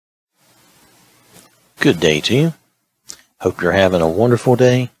Good day to you. Hope you're having a wonderful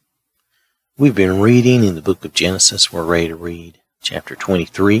day. We've been reading in the book of Genesis. We're ready to read chapter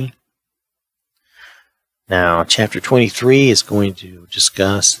 23. Now, chapter 23 is going to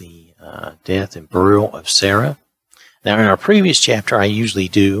discuss the death and burial of Sarah. Now, in our previous chapter, I usually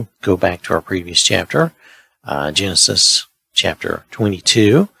do go back to our previous chapter, Genesis chapter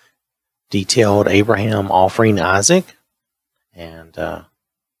 22, detailed Abraham offering Isaac, and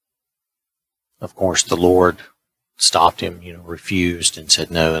of course, the Lord stopped him, refused and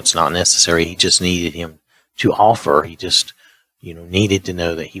said, no, it's not necessary. He just needed him to offer. He just, needed to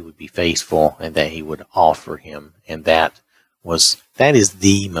know that he would be faithful and that he would offer him. And that is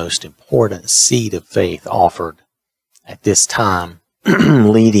the most important seed of faith offered at this time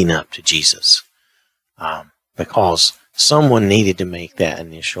leading up to Jesus. Because someone needed to make that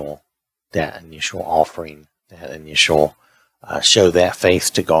initial offering, that initial show that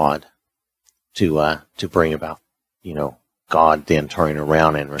faith to God. To bring about, God then turning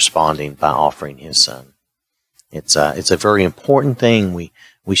around and responding by offering His Son. It's a very important thing. We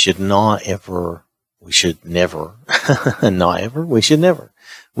should never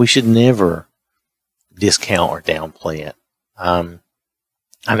discount or downplay it. I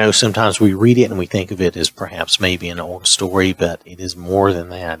know sometimes we read it and we think of it as perhaps maybe an old story, but it is more than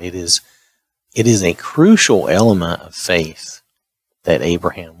that. It is a crucial element of faith that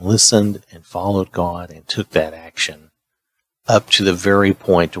Abraham listened and followed God and took that action up to the very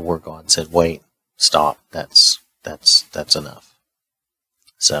point to where God said, wait, stop, that's enough.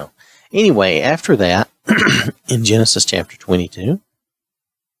 So anyway, after that, in Genesis chapter 22,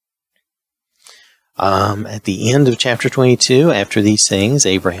 at the end of chapter 22, after these things,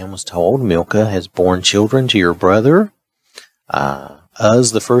 Abraham was told, Milcah has borne children to your brother,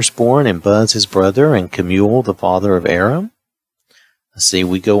 Uz the firstborn, and Buz his brother, and Kemuel the father of Aram. Let's see,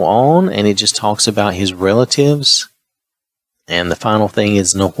 we go on, and it just talks about his relatives. And the final thing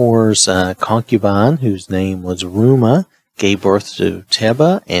is Nahor's concubine, whose name was Reumah, gave birth to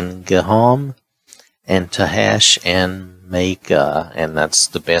Tebah and Gaham and Tahash and Maacah. And that's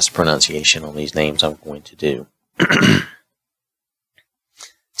the best pronunciation on these names I'm going to do.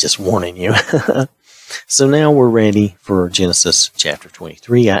 Just warning you. So now we're ready for Genesis chapter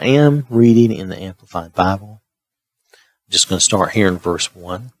 23. I am reading in the Amplified Bible. Just going to start here in verse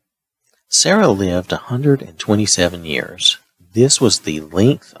 1. Sarah lived 127 years. This was the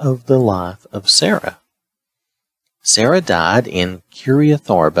length of the life of Sarah. Sarah died in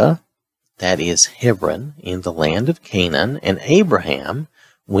Kiriath-arba, that is Hebron, in the land of Canaan, and Abraham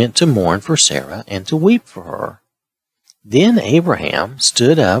went to mourn for Sarah and to weep for her. Then Abraham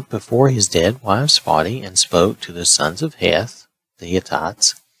stood up before his dead wife's body and spoke to the sons of Heth, the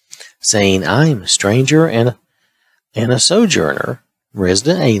Hittites, saying, I am a stranger and a sojourner,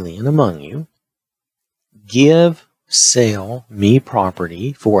 resident alien among you. Sell me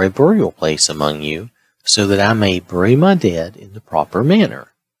property for a burial place among you, so that I may bury my dead in the proper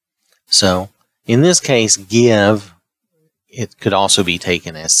manner. So, in this case, give, it could also be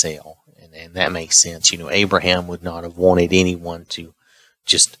taken as sell, and that makes sense. Abraham would not have wanted anyone to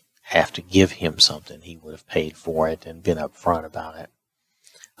just have to give him something. He would have paid for it and been upfront about it.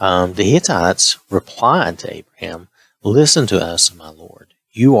 The Hittites replied to Abraham, Listen to us, my Lord.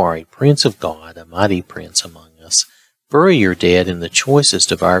 You are a prince of God, a mighty prince among us. Bury your dead in the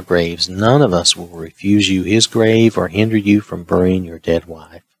choicest of our graves. None of us will refuse you his grave or hinder you from burying your dead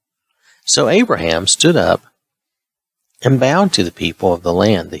wife. So Abraham stood up and bowed to the people of the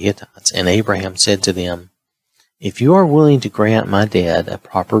land, the Hittites. And Abraham said to them, If you are willing to grant my dead a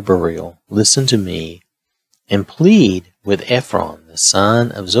proper burial, listen to me and plead with Ephron, the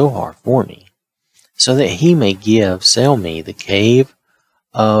son of Zohar, for me, so that he may sell me the cave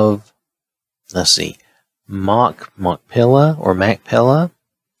of, Machpelah,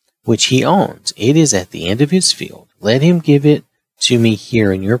 which he owns. It is at the end of his field. Let him give it to me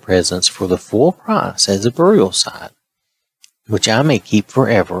here in your presence for the full price as a burial site, which I may keep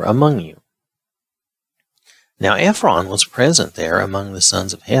forever among you. Now Ephron was present there among the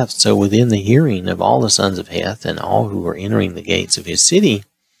sons of Heth, so within the hearing of all the sons of Heth and all who were entering the gates of his city,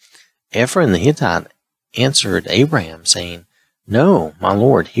 Ephron the Hittite answered Abraham, saying, No, my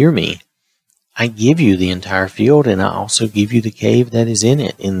Lord, hear me. I give you the entire field, and I also give you the cave that is in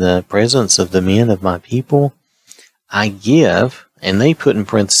it. In the presence of the men of my people, I give, and they put in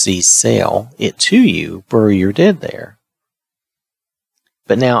parentheses, sell it to you, bury your dead there.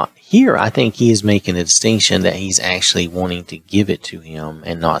 But now, here I think he is making a distinction that he's actually wanting to give it to him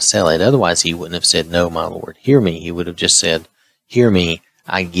and not sell it. Otherwise, he wouldn't have said, No, my Lord, hear me. He would have just said, Hear me,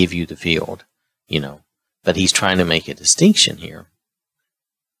 I give you the field, But he's trying to make a distinction here.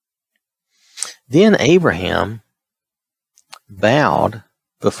 Then Abraham bowed down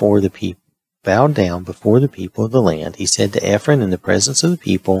before the people of the land. He said to Ephron in the presence of the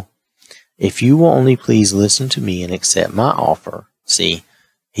people, "If you will only please listen to me and accept my offer." See,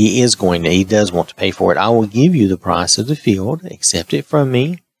 he does want to pay for it. "I will give you the price of the field. Accept it from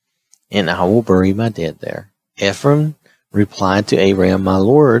me, and I will bury my dead there." Ephron replied to Abraham, "My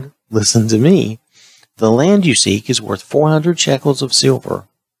lord, listen to me. The land you seek is worth 400 shekels of silver.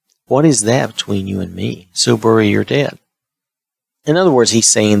 What is that between you and me? So bury your dead." In other words, he's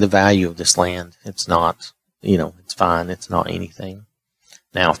saying the value of this land. It's not, it's fine. It's not anything.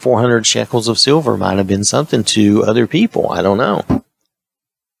 Now, 400 shekels of silver might have been something to other people. I don't know.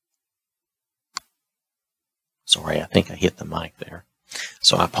 Sorry, I think I hit the mic there.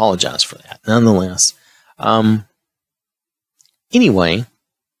 So I apologize for that. Nonetheless, anyway,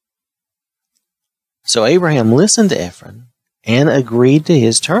 so Abraham listened to Ephron and agreed to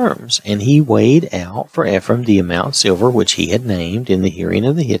his terms, and he weighed out for Ephron the amount of silver which he had named in the hearing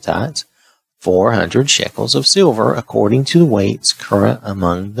of the Hittites, 400 shekels of silver, according to the weights current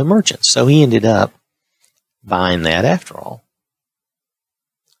among the merchants. So he ended up buying that after all.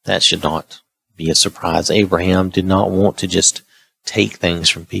 That should not be a surprise. Abraham did not want to just take things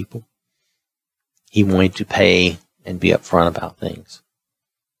from people. He wanted to pay and be upfront about things.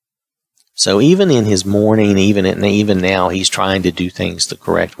 So even in his mourning, even now, he's trying to do things the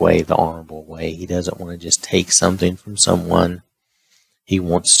correct way, the honorable way. He doesn't want to just take something from someone. He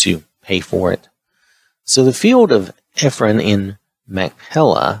wants to pay for it. So the field of Ephron in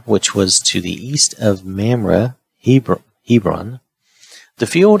Machpelah, which was to the east of Mamre, Hebron, the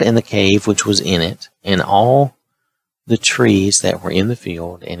field and the cave which was in it, and all the trees that were in the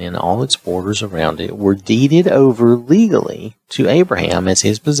field, and in all its borders around it, were deeded over legally to Abraham as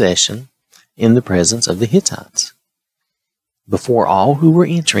his possession in the presence of the Hittites, before all who were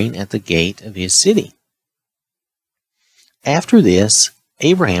entering at the gate of his city. After this,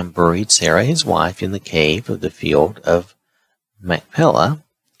 Abraham buried Sarah his wife in the cave of the field of Machpelah,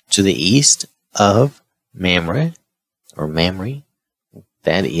 to the east of Mamre,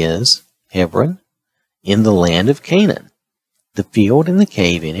 that is, Hebron, in the land of Canaan. The field and the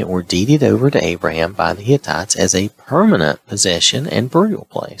cave in it were deeded over to Abraham by the Hittites as a permanent possession and burial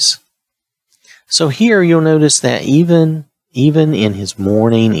place. So here you'll notice that even in his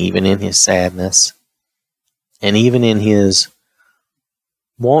mourning, even in his sadness, and even in his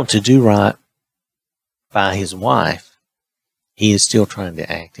want to do right by his wife, he is still trying to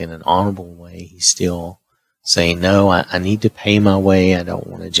act in an honorable way. He's still saying, no, I need to pay my way. I don't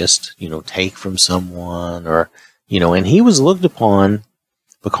want to just, take from someone or, and he was looked upon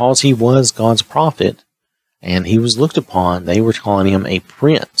because he was God's prophet, and he was looked upon. They were calling him a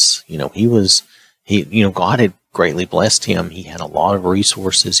prince. God had greatly blessed him. He had a lot of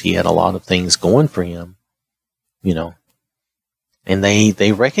resources. He had a lot of things going for him, and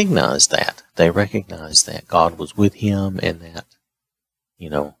they recognized that. They recognized that God was with him, and that,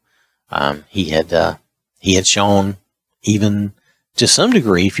 he had shown, even to some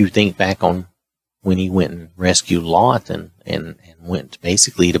degree, if you think back on when he went and rescued Lot and went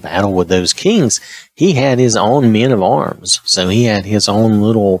basically to battle with those kings, he had his own men of arms. So he had his own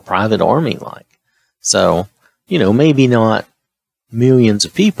little private army So, maybe not millions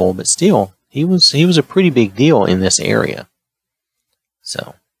of people, but still, he was a pretty big deal in this area.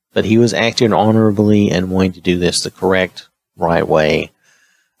 So, but he was acting honorably and wanting to do this the correct, right way.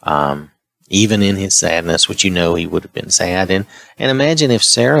 Even in his sadness, which he would have been sad. And imagine if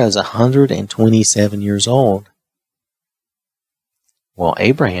Sarah is 127 years old. Well,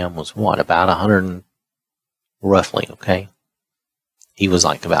 Abraham was about 100, roughly, okay? He was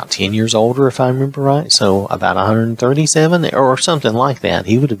like about 10 years older, if I remember right. So about 137 or something like that.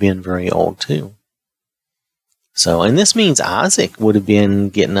 He would have been very old too. So, and this means Isaac would have been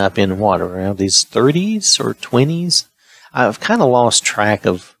getting up in around his 30s or 20s. I've kind of lost track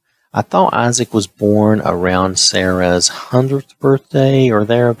of, I thought Isaac was born around Sarah's 100th birthday or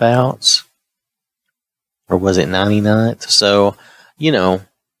thereabouts. Or was it 99th? So,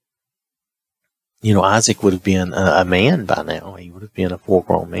 Isaac would have been a man by now. He would have been a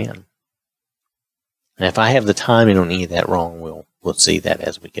full-grown man. And if I have the timing on any of that wrong, we'll see that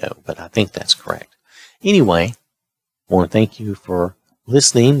as we go. But I think that's correct. Anyway, I want to thank you for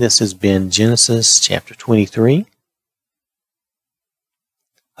listening. This has been Genesis chapter 23.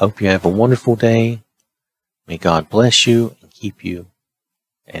 Hope you have a wonderful day. May God bless you and keep you.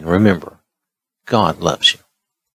 And remember, God loves you.